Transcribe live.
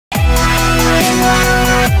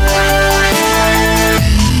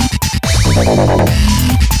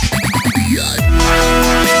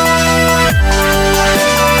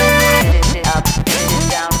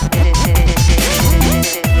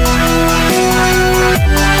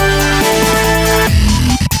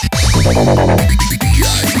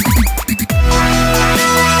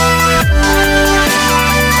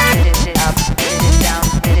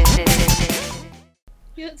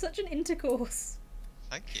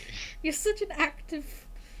you. You're such an active...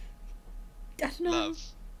 I don't know. Love.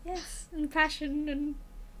 Yes, and passion and...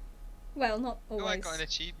 Well, not always. Oh, I got an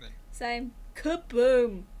achievement. Same.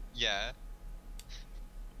 Kaboom! Yeah.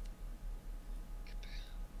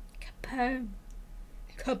 Kaboom!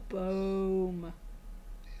 Kaboom!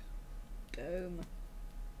 Boom.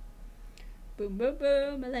 Boom, boom,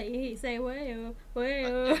 boom, I let you say way-oh,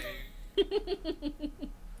 way-oh.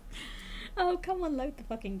 Oh, come on, load the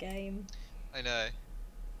fucking game. I know.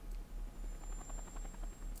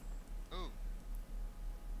 Ooh.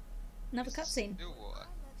 Another cutscene. Still water.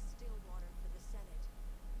 I left Stillwater for the Senate.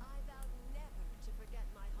 I vowed never to forget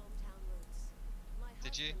my hometown roots. My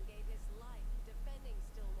Did you? husband gave his life defending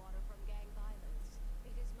Stillwater from gang violence.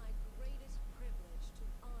 It is my greatest privilege to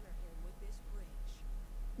honor him with this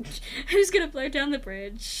bridge. Who's gonna blow down the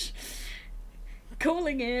bridge?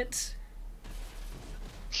 Calling it.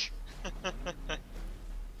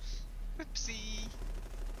 Whoopsie.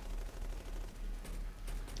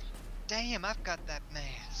 Damn, I've got that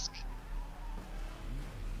mask.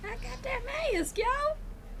 I got that mask, yo!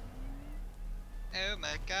 Oh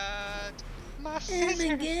my god. My Oh scissors. my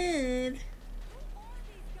god. Who are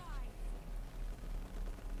these guys?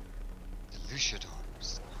 The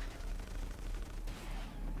luchadors.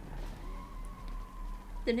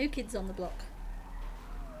 The new kid's on the block.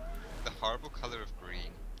 The horrible colour of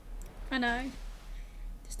green. I know.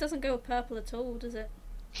 This doesn't go with purple at all, does it?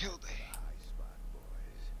 Kill me.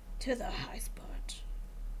 To the high spot.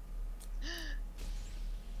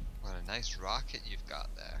 What a nice rocket you've got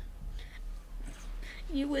there.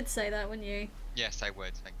 You would say that, wouldn't you? Yes, I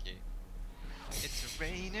would, thank you. It's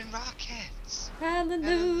raining rockets.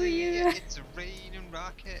 Hallelujah. It's raining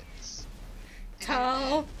rockets.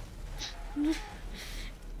 Tall.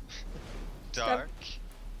 Dark.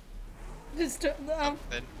 Just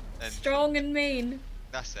And strong and mean.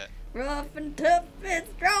 that's it. Rough and tough and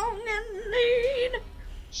strong and lean.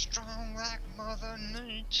 Strong like Mother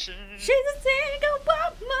Nature. She's a single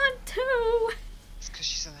woman too. It's because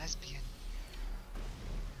she's a lesbian.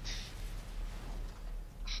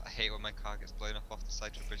 I hate when my car gets blown up off the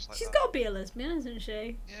side of the bridge like She's that. got to be a lesbian, isn't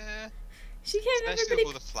she? Yeah. She gave Especially everybody. with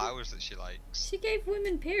all the flowers that she likes. She gave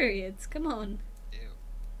women periods. Come on. Ew.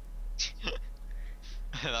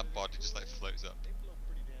 And that body just like floats up. They float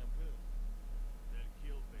pretty damn good. They'll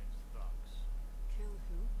kill Ben's thugs. Kill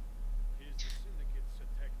who? He's the syndicate's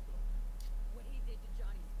detective. What he did to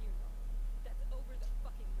Johnny's funeral. That's over the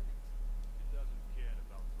fucking limit. He doesn't care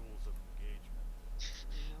about rules of engagement.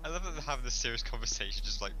 I love that they're having this serious conversation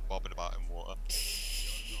just like bobbing about in water.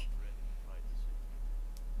 You're not ready to fight the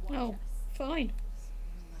syndicate. Watch Oh, us. fine.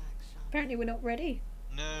 Relax, Sean. Apparently we're not ready.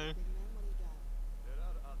 No. Big man, what do you got? There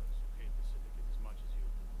are others who hate the syndicate as much as you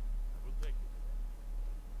do. I will take you to them.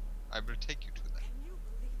 I will take you to them. Can you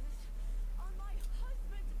believe this? On my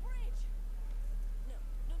husband's bridge! No,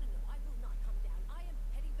 no, no, no. I will not come down. I am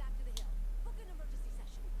heading back to the hill. Book an emergency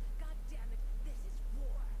session. God damn it. This is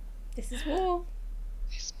war. This is war.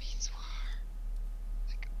 This means war.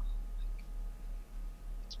 Like, oh my god.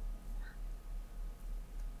 It's war.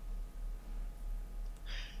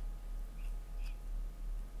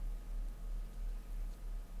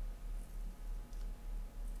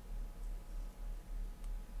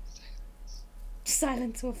 Silence.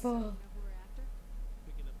 Silence will fall. You know who we're after?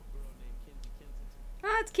 Picking up a girl named Kinsey Kensington.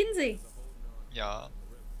 Ah, it's Kinsey. They're holding on Yeah. on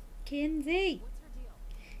the river. Kinsey. What's her deal?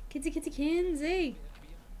 Kinsey, Kinsey, Kinsey.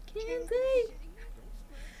 Kinsey. Don't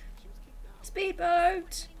stress. She was kicked out.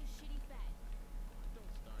 Speedboat. Getting a shitty fed.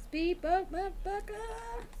 Don't start. Speedboat, motherfucker.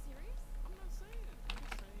 Serious? I'm not saying it.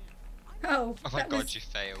 I'm just saying. Oh, Oh my that god, was... you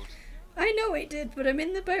failed. I know it did, but I'm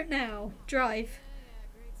in the boat now. Drive. Yeah,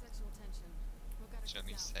 great sexual tension. What got her Do you want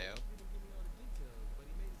me to kicked out? sail? He didn't give me all the details, but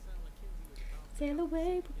he made it sound like Kinsey was about to Sail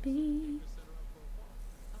away with me. set her up for a fall.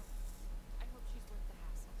 I hope she's worth the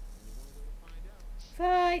hassle. Only one way to find out.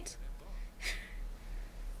 Fight.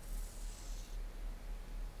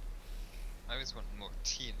 I always want more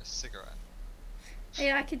tea and a cigarette.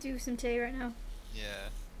 Yeah, I could do some tea right now. Yeah.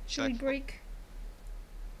 Shall we break?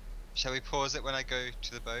 Shall we pause it when I go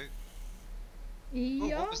to the boat? Oh,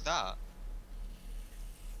 Yeah. what was that?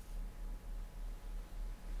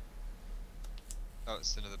 Oh,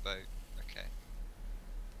 it's another boat. Okay.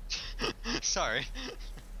 Sorry.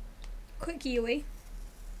 Quick, Yui.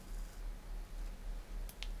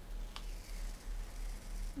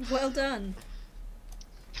 Well done.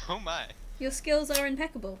 Oh my. Your skills are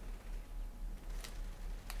impeccable.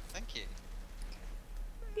 Thank you.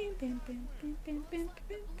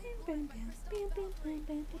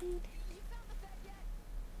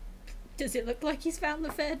 Does it look like he's found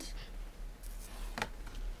the Fed?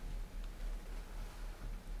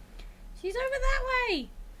 She's over that way!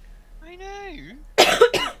 I know. God.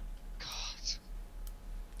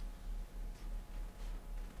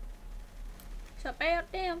 It's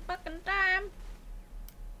about damn fucking time.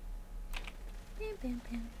 Bam, bam,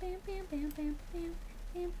 bam, bam, bam, bam, bam, bam.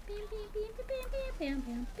 Bam, bam, bam, bam, bam, bam, bam,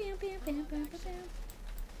 bam, bam, bam, bam, bam, bam.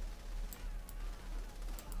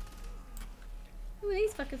 Who are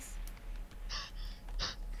these fuckers?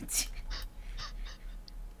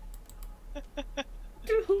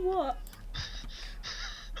 What?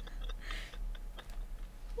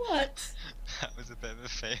 What? That was a bit of a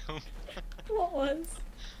fail. What was?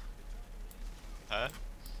 Huh?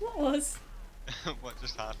 What was? What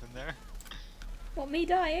just happened there? What, me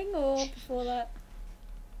dying or before that?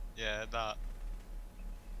 Yeah, that.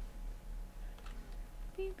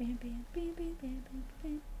 Bam, bam, bam, bam, bam, bam, bam,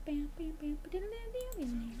 bam, bam, bam, bam, bam,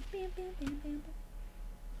 bam, bam, bam.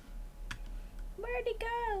 Where'd he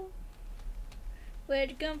go? Where'd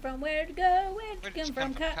you come from? Where'd you go? Where'd you come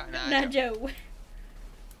from? Cotton Eye Joe.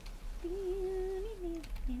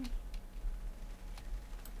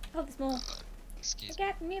 Oh, there's more. Excuse I me.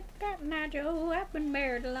 got me a Cotton Eye Joe. I've been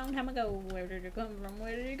married a long time ago. Where did you come from?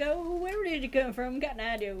 Where did you go? Where did you come from? Cotton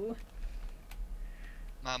Eye Joe.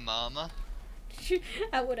 My mama.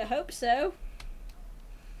 I would have hoped so.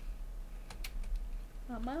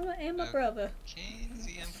 My mama and my brother.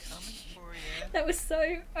 Kenzie, I'm coming for you. That was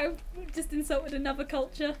so. I just insulted another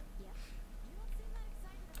culture.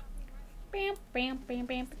 Bam, bam, bam,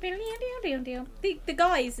 bam, bam, bam, bam. The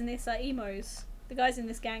guys in this are emos. The guys in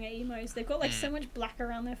this gang are emos. They've got like so much black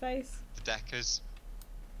around their face. The Deckers.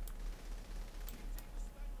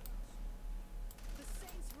 The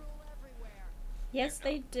Saints rule everywhere. Yes,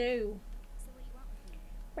 they do. So what do you want with me?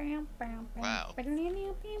 Bam, bam, bam. Wow. Bam, bam,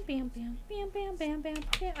 bam, bam, bam, bam, bam, bam.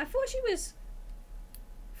 Yeah, I thought she was.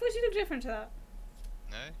 I thought she looked different to that.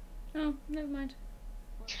 No? Oh, never mind.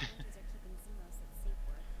 Portland Rangers are keeping Zemos at safe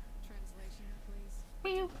word. Translation, please.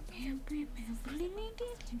 Bam, bam, bam, bam, bam, bam,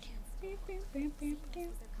 bam, bam, bam, bam.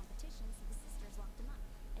 Was their competition, so the sisters locked them up.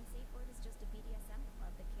 And safe word is just a BDSM club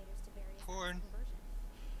that caters to various Porn. types of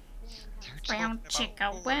conversion. Brown chicka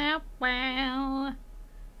wow wow.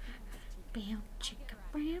 Brown chicka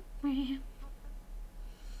wow wow.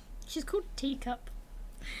 She's called Teacup.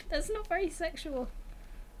 That's not very sexual.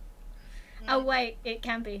 Oh wait, it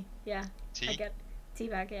can be. Yeah, I Tea? get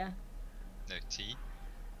teabag. Yeah. No, tea.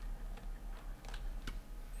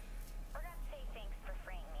 We're gonna say thanks for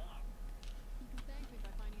freeing me. You can thank me by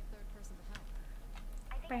finding a third person to help.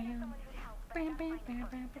 I think there's someone who'd help, but I Bam, gotta bam, find bam, the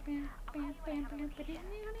bam, person. bam, bam,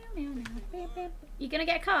 bam, bam, bam, bam. You gonna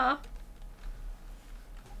get a car?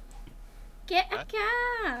 Get a What?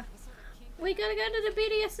 car. We gotta go to the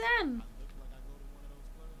BDSM. I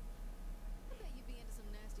bet you'd be into some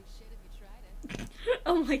nasty shit if you tried it.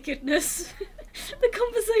 Oh my goodness. The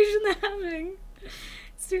conversation they're having.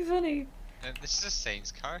 It's too funny. This is a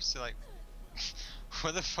Saints car, so like,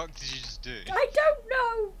 what the fuck did you just do? I don't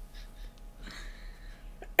know.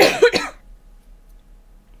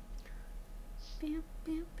 Bam,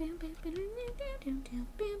 bam, bam, bam, bam, bam, bam,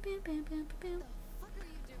 bam, bam, bam, bam, bam. What are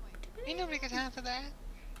you doing? Ain't nobody got time for that.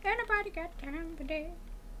 Ain't nobody got time for that.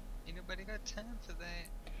 Ain't nobody got time for that.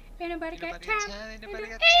 Ain't nobody Ain't got nobody got time. time. Ain't nobody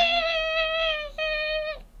got time.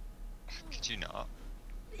 Could you not?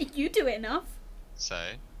 You do it enough.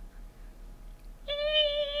 So,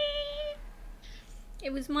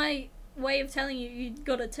 It was my way of telling you you'd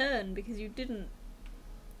got to turn because you didn't.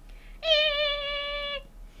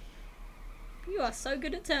 You are so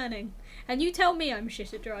good at turning. And you tell me I'm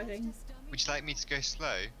shit at driving. Just dummy. would you like me to go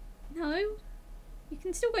slow? No. You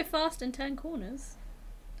can still go fast and turn corners.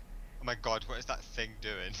 Oh my god, what is that thing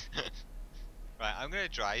doing? Right, I'm gonna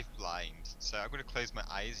drive blind, so I'm gonna close my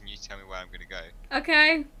eyes and you tell me where I'm gonna go.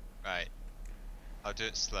 Okay. Right. I'll do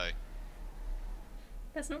it slow.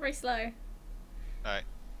 That's not very slow. Alright.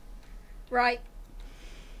 Right.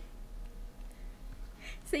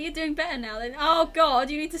 So you're doing better now then. Oh god,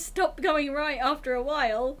 you need to stop going right after a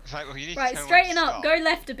while. Right, well, you need Right, to tell me straighten when to up. stop. Go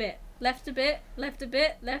left a bit. Left a bit. Left a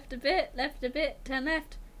bit. Left a bit. Left a bit. Turn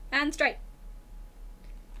left. And straight.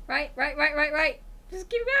 Right, right, right, right, right. Just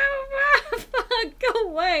keep going. Fuck, go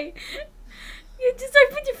away. You just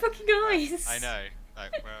open your fucking eyes. I know.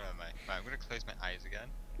 Right, where am I? Right, I'm gonna close my eyes again.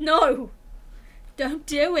 No. Don't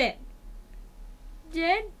do it.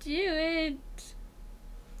 Don't do it.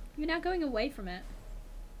 You're now going away from it.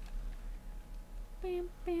 Bam,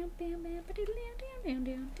 bam, bam, bam,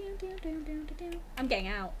 I'm getting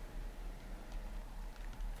out.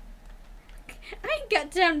 I ain't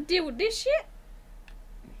got time to deal with this shit.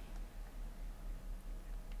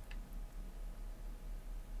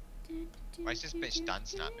 Why is this bitch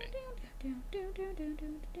dancing at me?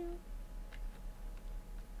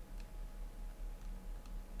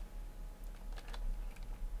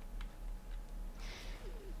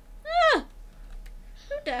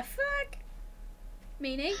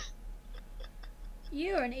 Meanie?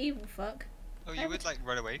 You're an evil fuck. Oh, you would like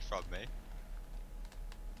run away from me.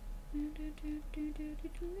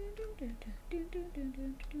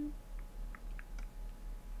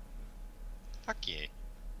 Fuck you.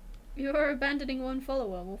 You're abandoning one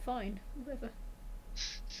follower, well fine. Whatever.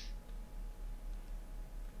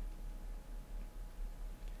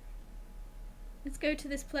 Let's go to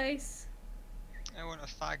this place. I want a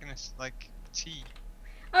fagonist, like, tea.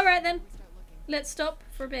 Alright then. Let's stop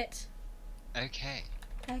for a bit. Okay.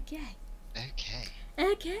 Okay. Okay.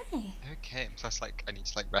 Okay. Okay. Plus, like, I need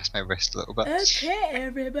to, like, rest my wrist a little bit. Okay,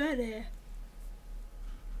 everybody.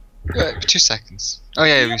 2 seconds. Oh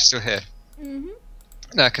yeah, we're still here. Mhm.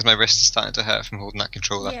 No, because my wrist is starting to hurt from holding that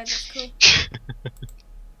controller. Yeah, that's cool.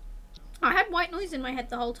 I had white noise in my head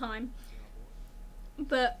the whole time.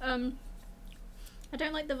 But, I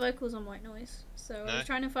don't like the vocals on white noise. So I was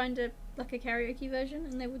trying to find a karaoke version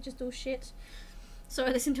and they were just all shit. So I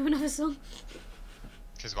listened to another song.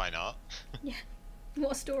 Because why not? Yeah.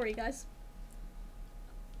 What a story, guys.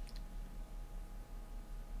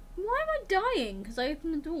 Why am I dying? Because I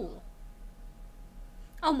opened the door.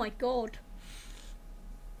 Oh my god.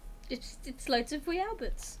 It's loads of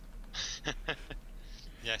Weealbets.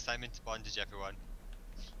 Yes, I'm into bondage, everyone.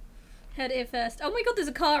 Heard it here first. Oh my god, there's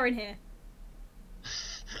a car in here.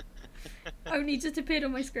 Only just appeared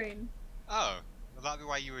on my screen. Oh, well, that'd be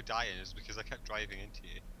why you were dying, is because I kept driving into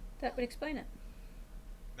you. That would explain it.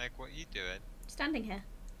 Meg, what are you doing? Standing here.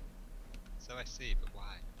 So I see, but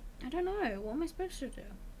why? I don't know. What am I supposed to do?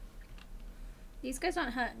 These guys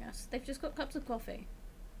aren't hurting us. They've just got cups of coffee.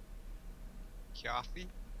 Coffee?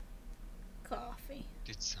 Coffee.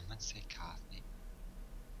 Did someone say coffee?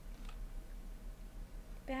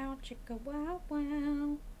 Bow chicka wow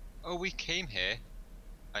wow. Oh, we came here.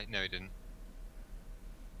 No, we didn't.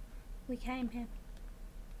 We came here.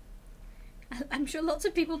 I'm sure lots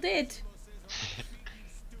of people did.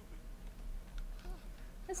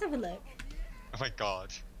 Let's have a look. Oh my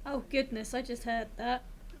god. Oh goodness, I just heard that.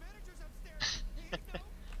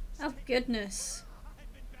 Oh goodness.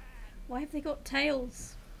 Why have they got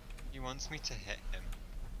tails? He wants me to hit him.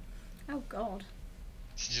 Oh god.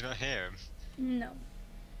 Did you not hear him? No.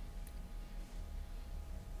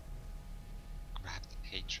 Grab the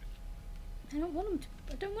patron. I don't want him to.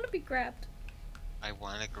 I don't want to be grabbed. I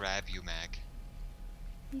wanna grab you, Meg.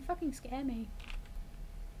 You fucking scare me.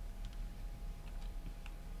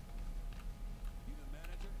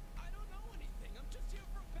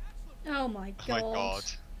 Oh my god. Oh my god.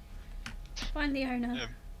 Find the owner.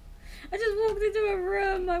 I just walked into a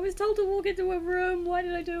room. I was told to walk into a room. Why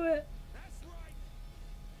did I do it?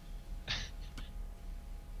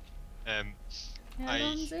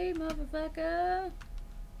 Alonzi, motherfucker.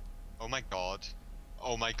 Oh my god.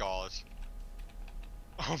 Oh my god.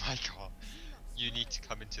 Oh my god. You need to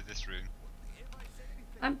come into this room.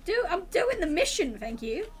 I'm doing the mission, thank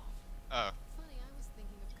you. Oh. Funny, I was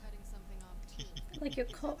thinking of cutting something off too. Like your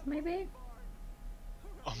cock, maybe?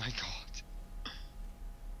 Oh my god.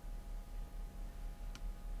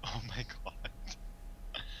 Oh my god.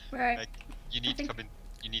 Right. Like, you need to come in.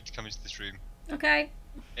 You need to come into this room. Okay.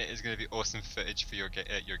 It is going to be awesome footage for your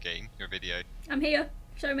game, your video. I'm here.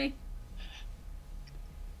 Show me.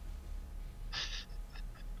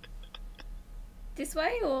 This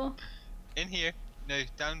way or? In here. No,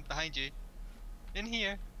 down behind you. In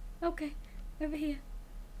here. Okay. Over here.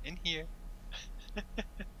 In here.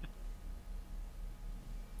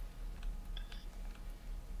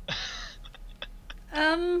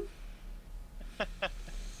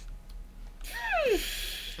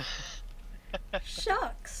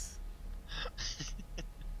 Shucks.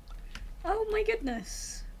 Oh my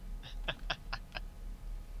goodness.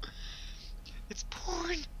 It's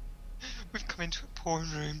porn. We've come into a porn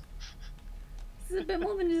room. This is a bit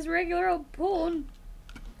more than just regular old porn.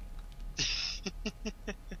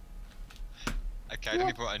 Okay, I don't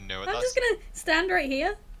even want to know what I'm that's. just gonna stand right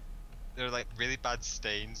here. There are like really bad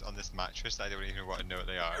stains on this mattress. I don't even want to know what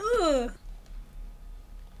they are. Ugh.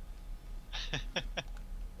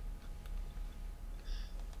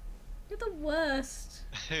 You're the worst.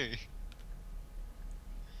 Who?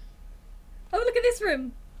 Oh, look at this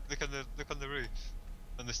room. Look on the roof,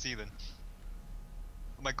 on the ceiling.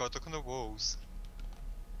 Oh my god! Look on the walls.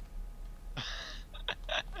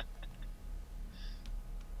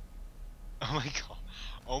 Oh my god!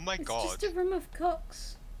 Oh my It's god! just a room of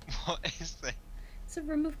cocks. What is this? It's a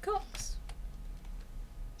room of cocks.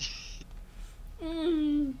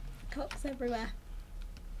 Cocks everywhere.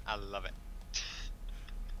 I love it.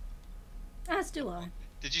 As do I.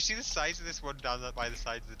 Did you see the size of this one down by the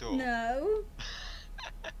side of the door? No.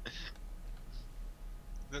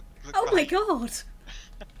 Look Oh my behind- god.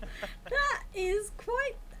 is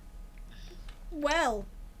quite well.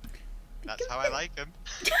 That's how I like them.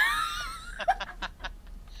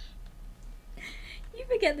 You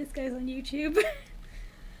forget this goes on YouTube.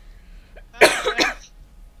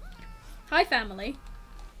 Hi, family.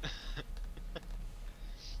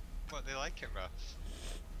 What, they like it rough?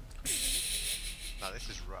 No, this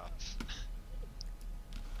is rough.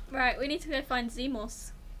 Right, we need to go find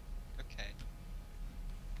Zemos. Okay.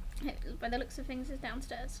 By the looks of things, is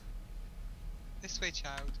downstairs. This way,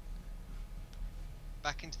 child.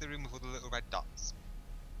 Back into the room with all the little red dots.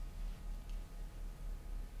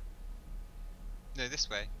 No, this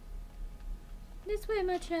way. This way,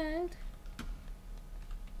 my child.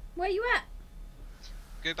 Where you at?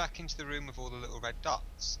 Go back into the room with all the little red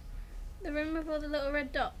dots. The room with all the little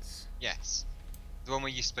red dots. Yes. The one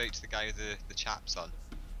where you spoke to the guy with the chaps on.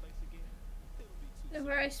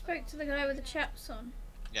 Where I spoke to the guy with the chaps on.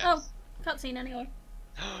 Yes. Oh, cutscene anyway.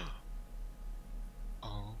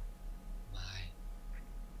 Oh my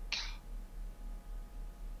god.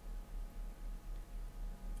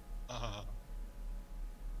 Oh.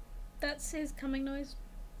 That's his coming noise.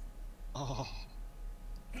 Oh.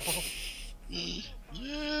 Oh.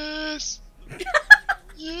 Yes!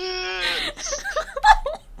 Yes!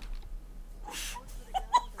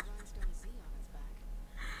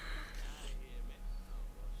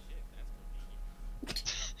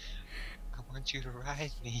 I want you to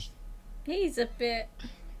ride me. He's a bit.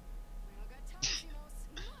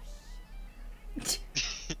 As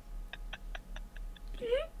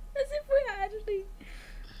if we actually.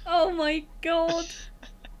 Oh my god.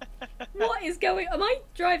 What is going? Am I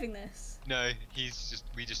driving this? No,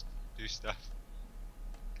 we just do stuff.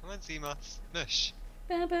 Come on, Zemos. Mush.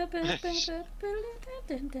 As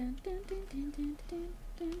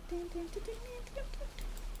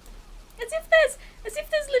if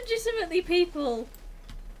there's legitimately people.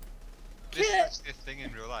 This is actually a thing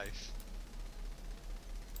in real life.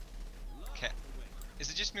 Okay. Is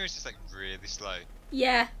it just me or is this like really slow?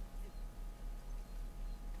 Yeah.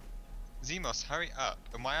 Zemos, hurry up.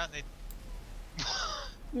 And why aren't they...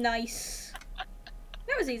 Nice.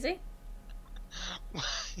 That was easy.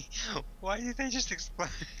 Why did they just explode?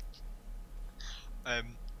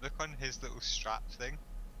 Look on his little strap thing.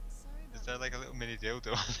 Is there like a little mini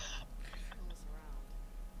dildo on that?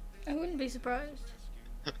 I wouldn't be surprised.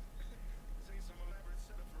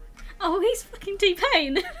 Oh, he's fucking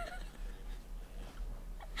T-Pain.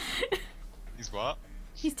 He's what?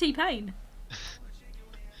 He's T-Pain.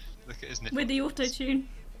 Look at his nipple. With the auto-tune.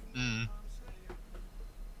 Mm.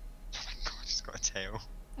 Oh my god, he's got a tail.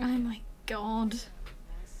 Oh my god.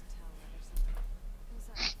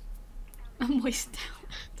 A moist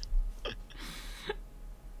talent.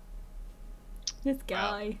 This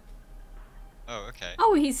guy. Oh, okay.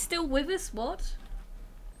 Oh, he's still with us? What?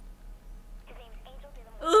 His name's Angel de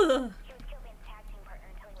the Ugh. He was Killbane's tag team partner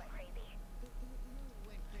until he went crazy. Who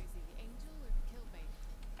went crazy? The angel or Killbane?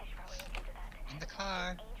 I should probably look into that. In the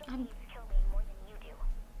car. Angel needs Killbane more than you do.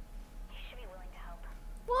 He should be willing to help.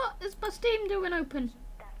 What? Is my Steam doing open?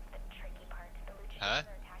 That's the tricky part. The Luchadors Huh? are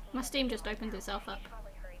attacking My him. Steam just opened itself up. He should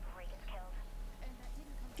probably hurry before he gets killed.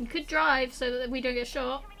 You could drive so that we don't get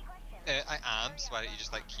shot. Too many questions. I am, so why don't you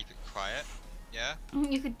just like keep it quiet? Yeah?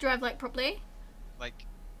 You could drive like properly. Like,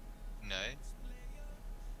 no.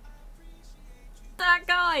 That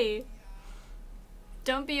guy!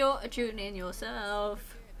 Don't be auto-tuning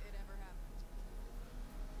yourself.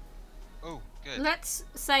 Oh, good. Let's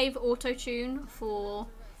save auto-tune for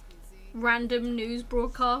random news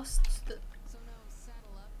broadcasts. So no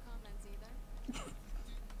saddle up comments either?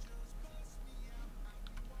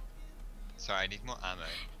 Sorry, I need more ammo.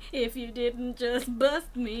 If you didn't just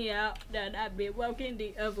bust me out, then I'd be walking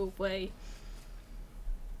the other way.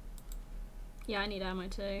 Yeah, I need ammo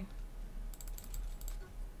too.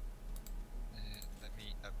 Let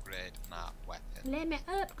me upgrade my weapon. Let me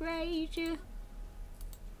upgrade you.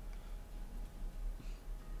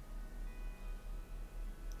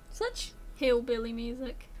 Such hillbilly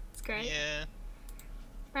music. It's great. Yeah.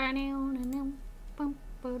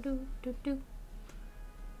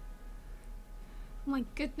 Oh my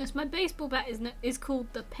goodness, my baseball bat is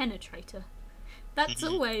called the Penetrator. That's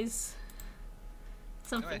always No,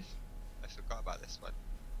 something. I forgot about this one.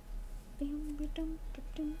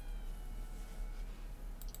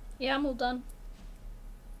 Yeah, I'm all done.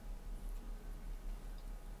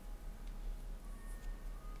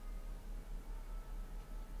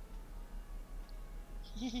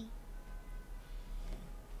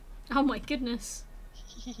 Oh my goodness.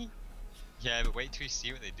 Yeah, but wait till you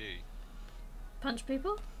see what they do. Punch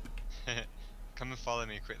people? Come and follow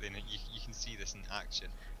me quickly and you can see this in action.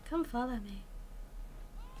 Come follow me.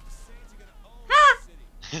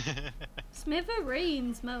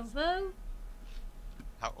 Smithereens, mofo.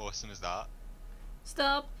 How awesome is that?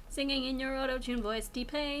 Stop singing in your auto-tune voice,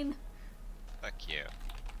 T-Pain. Fuck you.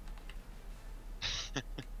 Come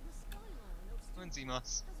on,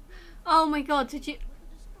 Zemos. Oh my god, did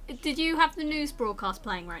you have the news broadcast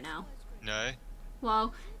playing right now? No.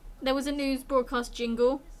 Well, there was a news broadcast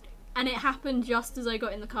jingle, and it happened just as I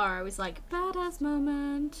got in the car. I was like, badass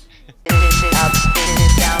moment.